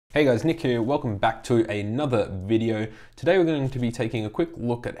Hey guys, Nick here. Welcome back to another video. Today we're going to be taking a quick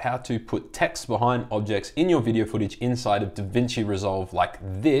look at how to put text behind objects in your video footage inside of Davinci Resolve like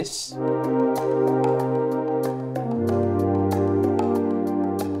this.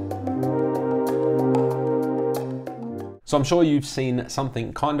 So I'm sure you've seen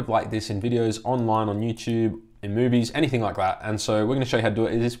something kind of like this in videos online on YouTube, in movies, anything like that. And so we're going to show you how to do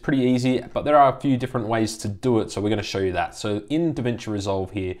it. It is pretty easy, but there are a few different ways to do it. So we're going to show you that. So in Davinci Resolve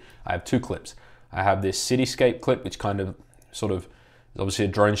here, I have two clips. I have this cityscape clip, which kind of sort of is obviously a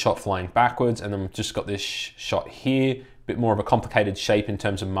drone shot flying backwards. And then we've just got this shot here, a bit more of a complicated shape in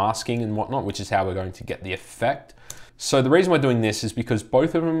terms of masking and whatnot, which is how we're going to get the effect. So the reason we're doing this is because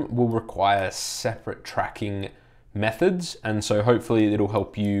both of them will require separate tracking methods. And so hopefully it'll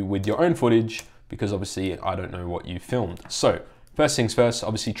help you with your own footage, because obviously I don't know what you filmed. So first things first,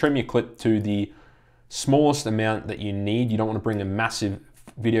 obviously trim your clip to the smallest amount that you need. You don't want to bring a massive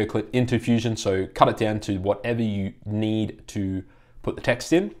video clip into Fusion, so cut it down to whatever you need to put the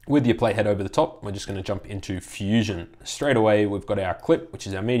text in. With your playhead over the top, we're just going to jump into Fusion. Straight away, we've got our clip, which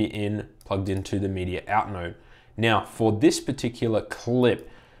is our media in, plugged into the media out node. Now, for this particular clip,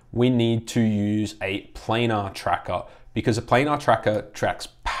 we need to use a planar tracker, because a planar tracker tracks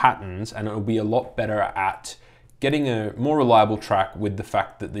patterns and it will be a lot better at getting a more reliable track with the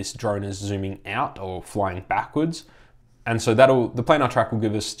fact that this drone is zooming out or flying backwards. And so the planar track will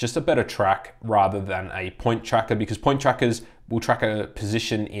give us just a better track rather than a point tracker, because point trackers will track a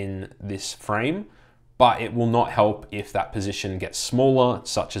position in this frame, but it will not help if that position gets smaller,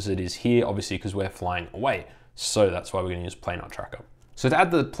 such as it is here, obviously because we're flying away. So that's why we're going to use planar tracker. So to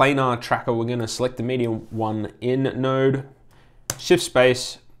add the planar tracker, we're going to select the media one in node, shift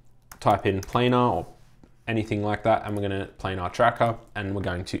space, type in planar or anything like that, and we're going to planar tracker, and we're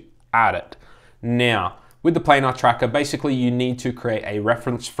going to add it. Now, with the planar tracker, basically you need to create a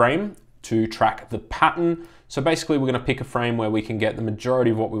reference frame to track the pattern. So basically we're going to pick a frame where we can get the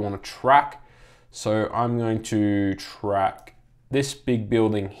majority of what we want to track. So I'm going to track this big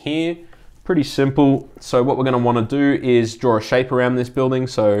building here. Pretty simple. So what we're going to want to do is draw a shape around this building.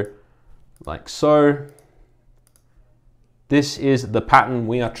 So like so. This is the pattern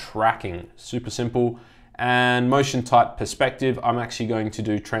we are tracking. Super simple. And motion type perspective, I'm actually going to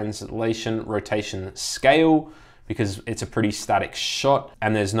do translation, rotation, scale, because it's a pretty static shot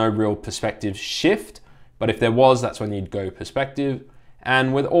and there's no real perspective shift. But if there was, that's when you'd go perspective.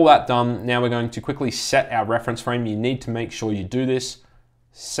 And with all that done, now we're going to quickly set our reference frame. You need to make sure you do this.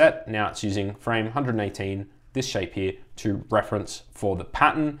 Set, now it's using frame 118, this shape here, to reference for the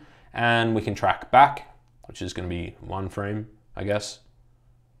pattern, and we can track back, which is going to be one frame, I guess.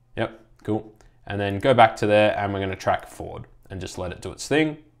 Yep, cool. And then go back to there, and we're going to track forward and just let it do its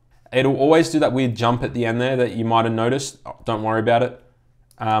thing. It'll always do that weird jump at the end there that you might have noticed. Don't worry about it.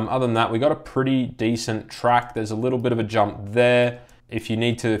 Other than that, we got a pretty decent track. There's a little bit of a jump there. If you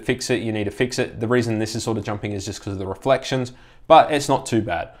need to fix it, you need to fix it. The reason this is sort of jumping is just because of the reflections, but it's not too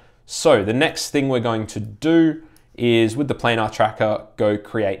bad. So the next thing we're going to do is, with the planar tracker, go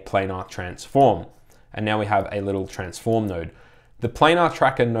create planar transform. And now we have a little transform node. The planar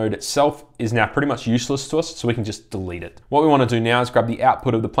tracker node itself is now pretty much useless to us, so we can just delete it. What we want to do now is grab the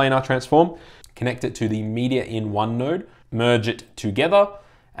output of the planar transform, connect it to the media in one node, merge it together,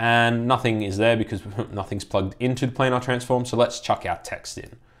 and nothing is there because nothing's plugged into the planar transform. So let's chuck our text in.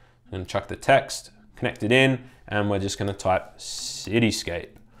 I'm going to chuck the text, connect it in, and we're just going to type cityscape.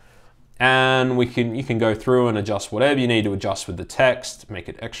 And you can go through and adjust whatever you need to adjust with the text, make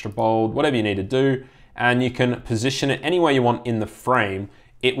it extra bold, whatever you need to do. And you can position it any way you want in the frame.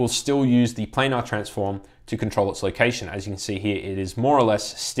 It will still use the planar transform to control its location. As you can see here, it is more or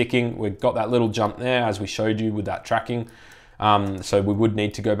less sticking. We've got that little jump there as we showed you with that tracking. So we would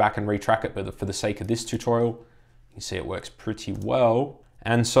need to go back and retrack it, but for the sake of this tutorial, you see it works pretty well.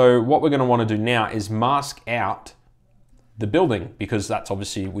 And so what we're going to want to do now is mask out the building, because that's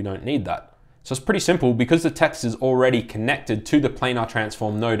obviously, we don't need that. So it's pretty simple, because the text is already connected to the planar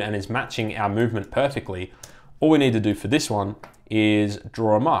transform node and is matching our movement perfectly. All we need to do for this one is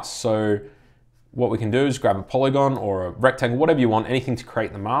draw a mask. So what we can do is grab a polygon or a rectangle, whatever you want, anything to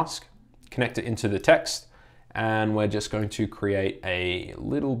create the mask, connect it into the text, and we're just going to create a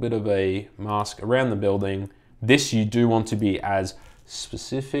little bit of a mask around the building. This you do want to be as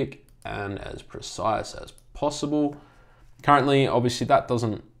specific and as precise as possible. Currently, obviously that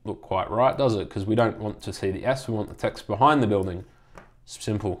doesn't look quite right, does it? Because we don't want to see the S, we want the text behind the building.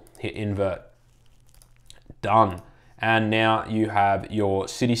 Simple, hit invert, done. And now you have your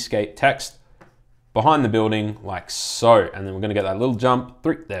cityscape text behind the building like so. And then we're gonna get that little jump,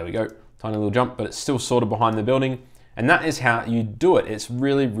 there we go, tiny little jump, but it's still sort of behind the building. And that is how you do it. It's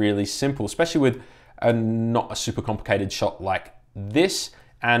really, really simple, especially with not a super complicated shot like this,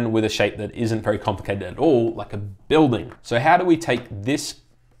 and with a shape that isn't very complicated at all, like a building. So how do we take this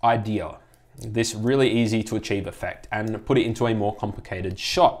idea, this really easy to achieve effect, and put it into a more complicated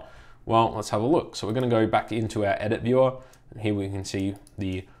shot? Well, let's have a look. So we're gonna go back into our edit viewer, and here we can see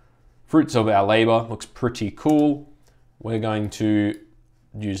the fruits of our labor. Looks pretty cool. We're going to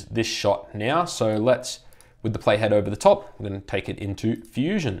use this shot now. So let's, with the playhead over the top, we're gonna take it into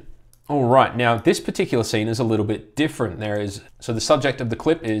Fusion. All right, now this particular scene is a little bit different. So the subject of the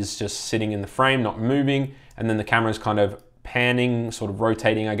clip is just sitting in the frame, not moving, and then the camera is kind of panning, sort of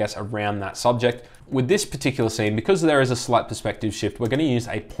rotating, I guess, around that subject. With this particular scene, because there is a slight perspective shift, we're gonna use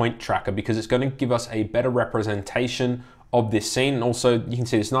a point tracker because it's gonna give us a better representation of this scene. And also you can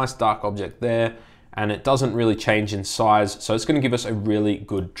see this nice dark object there, and it doesn't really change in size. So it's gonna give us a really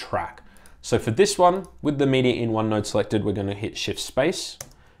good track. So for this one, with the media in one node selected, we're gonna hit Shift Space,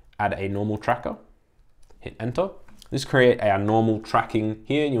 add a normal tracker, hit enter. This creates our normal tracking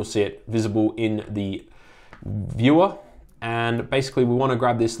here, and you'll see it visible in the viewer. And basically we want to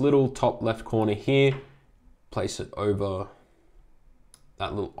grab this little top left corner here, place it over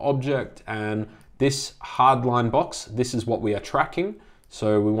that little object, and this hard line box, this is what we are tracking.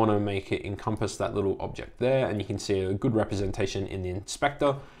 So we want to make it encompass that little object there, and you can see a good representation in the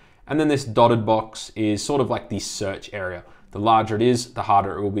inspector. And then this dotted box is sort of like the search area. The larger it is, the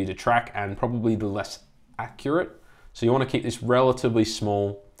harder it will be to track, and probably the less accurate. So you want to keep this relatively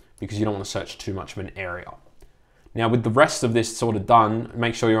small because you don't want to search too much of an area. Now with the rest of this sort of done,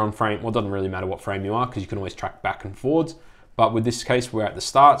 make sure you're on frame. Well, it doesn't really matter what frame you are because you can always track back and forwards. But with this case, we're at the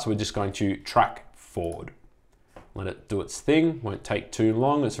start, so we're just going to track forward. Let it do its thing, won't take too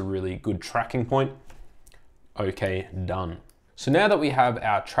long. It's a really good tracking point. Okay, done. So now that we have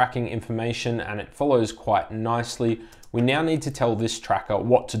our tracking information and it follows quite nicely, we now need to tell this tracker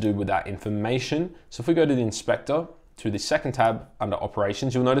what to do with that information. So if we go to the inspector, to the second tab under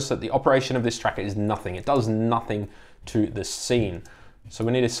operations, you'll notice that the operation of this tracker is nothing. It does nothing to the scene. So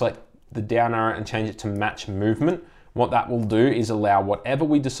we need to select the down arrow and change it to match movement. What that will do is allow whatever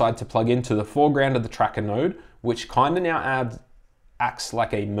we decide to plug into the foreground of the tracker node, which kind of now acts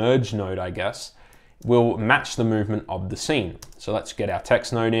like a merge node, I guess, will match the movement of the scene. So let's get our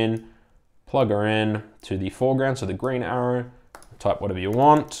text node in, plug her in to the foreground, so the green arrow, type whatever you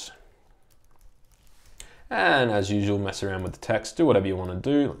want. And as usual, mess around with the text, do whatever you want to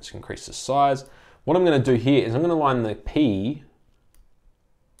do. Let's increase the size. What I'm going to do here is I'm going to line the P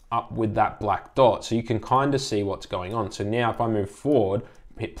up with that black dot so you can kind of see what's going on. So now if I move forward,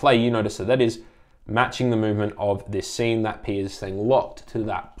 hit play, you notice that that is matching the movement of this scene. That P is staying locked to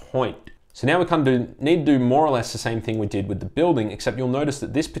that point. So now we kind of need to do more or less the same thing we did with the building, except you'll notice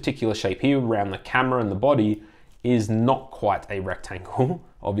that this particular shape here around the camera and the body is not quite a rectangle,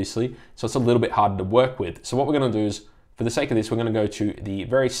 obviously. So it's a little bit harder to work with. So what we're going to do is, for the sake of this, we're going to go to the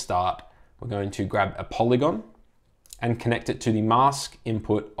very start. We're going to grab a polygon and connect it to the mask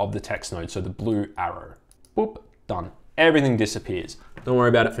input of the text node. So the blue arrow, boop, done. Everything disappears. Don't worry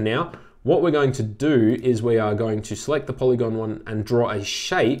about it for now. What we're going to do is we are going to select the polygon one and draw a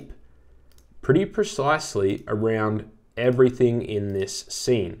shape pretty precisely around everything in this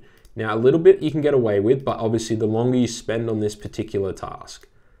scene. Now, a little bit you can get away with, but obviously the longer you spend on this particular task,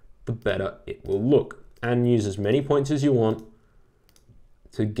 the better it will look. And use as many points as you want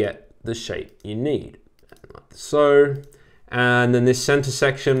to get the shape you need. Like so. And then this center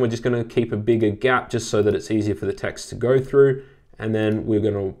section, we're just going to keep a bigger gap just so that it's easier for the text to go through. And then we're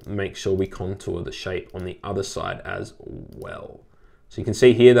going to make sure we contour the shape on the other side as well. So you can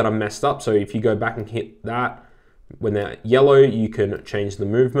see here that I'm messed up. So if you go back and hit that, when they're yellow, you can change the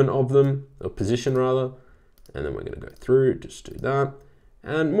movement of them, or position rather. And then we're going to go through, just do that.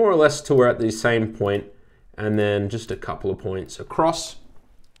 And more or less till we're at the same point, and then just a couple of points across.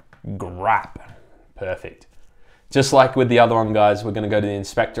 Grap. Perfect. Just like with the other one, guys, we're going to go to the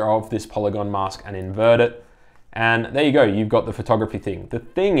inspector of this polygon mask and invert it. And there you go, you've got the photography thing. The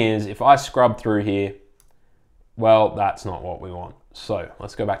thing is, if I scrub through here, well, that's not what we want. So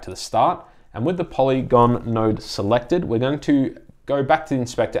let's go back to the start. And with the polygon node selected, we're going to go back to the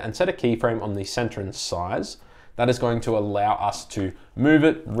inspector and set a keyframe on the center and size. That is going to allow us to move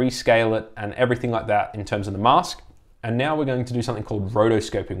it, rescale it, and everything like that in terms of the mask. And now we're going to do something called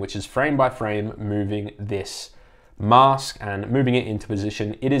rotoscoping, which is frame by frame moving this mask and moving it into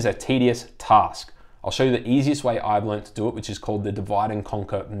position. It is a tedious task. I'll show you the easiest way I've learned to do it, which is called the divide and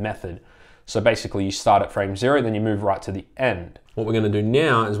conquer method. So basically you start at frame 0, then you move right to the end. What we're going to do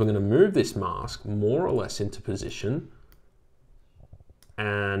now is we're going to move this mask more or less into position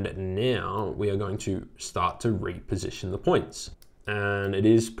And now we are going to start to reposition the points. And it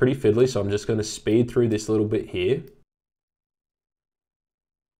is pretty fiddly, so I'm just going to speed through this little bit here.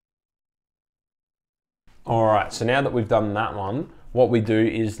 All right, so now that we've done that one, what we do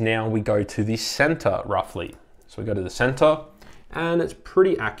is now we go to the center roughly. So we go to the center and it's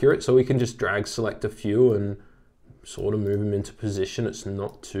pretty accurate. So we can just drag select a few and sort of move them into position. It's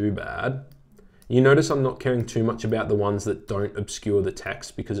not too bad. You notice I'm not caring too much about the ones that don't obscure the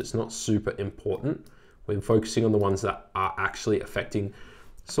text because it's not super important. We're focusing on the ones that are actually affecting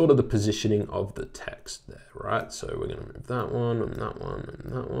sort of the positioning of the text there, right? So we're gonna move that one and that one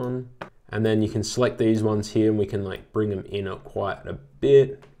and that one. And then you can select these ones here and we can like bring them in quite a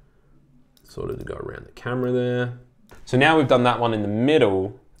bit, sort of to go around the camera there. So now we've done that one in the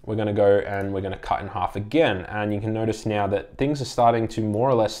middle, we're gonna go and we're gonna cut in half again. And you can notice now that things are starting to more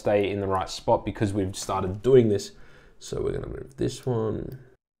or less stay in the right spot because we've started doing this. So we're gonna move this one.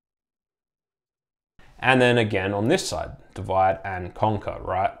 And then again on this side, divide and conquer,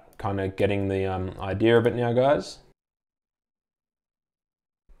 right? Kind of getting the idea of it now, guys.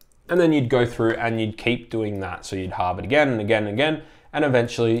 And then you'd go through and you'd keep doing that. So you'd halve it again and again and again, and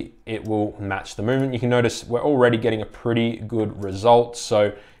eventually it will match the movement. You can notice we're already getting a pretty good result.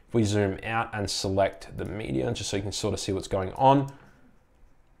 So if we zoom out and select the media, just so you can sort of see what's going on.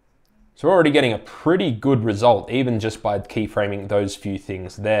 So we're already getting a pretty good result, even just by keyframing those few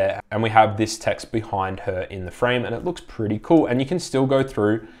things there. And we have this text behind her in the frame and it looks pretty cool. And you can still go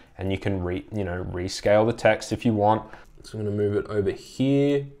through and you can rescale the text if you want. So I'm gonna move it over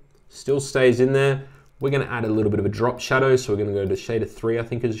here. Still stays in there. We're gonna add a little bit of a drop shadow. So we're gonna go to shader 3, I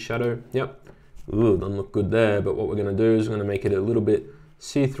think is a shadow. Yep. Ooh, doesn't look good there. But what we're gonna do is we're gonna make it a little bit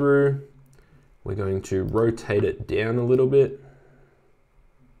see-through. We're going to rotate it down a little bit.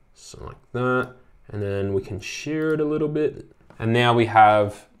 So like that. And then we can shear it a little bit. And now we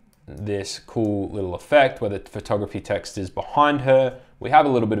have this cool little effect where the photography text is behind her. We have a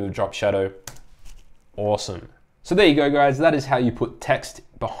little bit of a drop shadow. Awesome. So there you go, guys. That is how you put text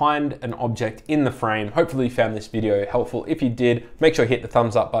behind an object in the frame. Hopefully you found this video helpful. If you did, make sure you hit the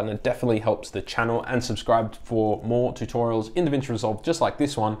thumbs up button. It definitely helps the channel, and subscribe for more tutorials in DaVinci Resolve just like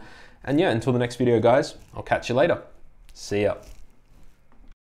this one. And yeah, until the next video, guys, I'll catch you later. See ya.